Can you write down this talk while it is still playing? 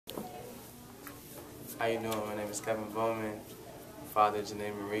How you doing? My name is Kevin Bowman, father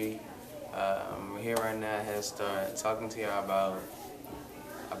Janae Marie. I'm here right now at Head Start talking to y'all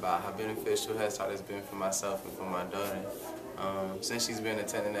about how beneficial Head Start has been for myself and for my daughter. Since she's been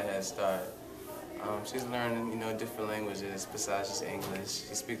attending the Head Start, she's learning, different languages besides just English.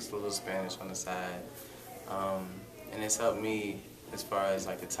 She speaks a little Spanish on the side, and it's helped me as far as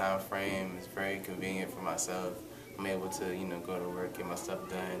like the time frame. It's very convenient for myself. I'm able to, go to work, get my stuff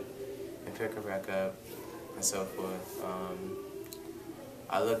done, and pick her back up, and so forth.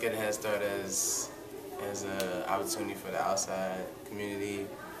 I look at Head Start as an opportunity for the outside community.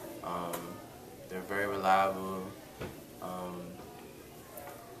 They're very reliable.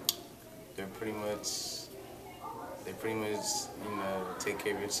 They pretty much, take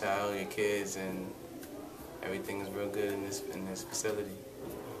care of your child, your kids, and everything is real good in this facility.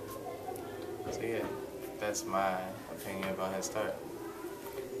 So yeah, that's my opinion about Head Start.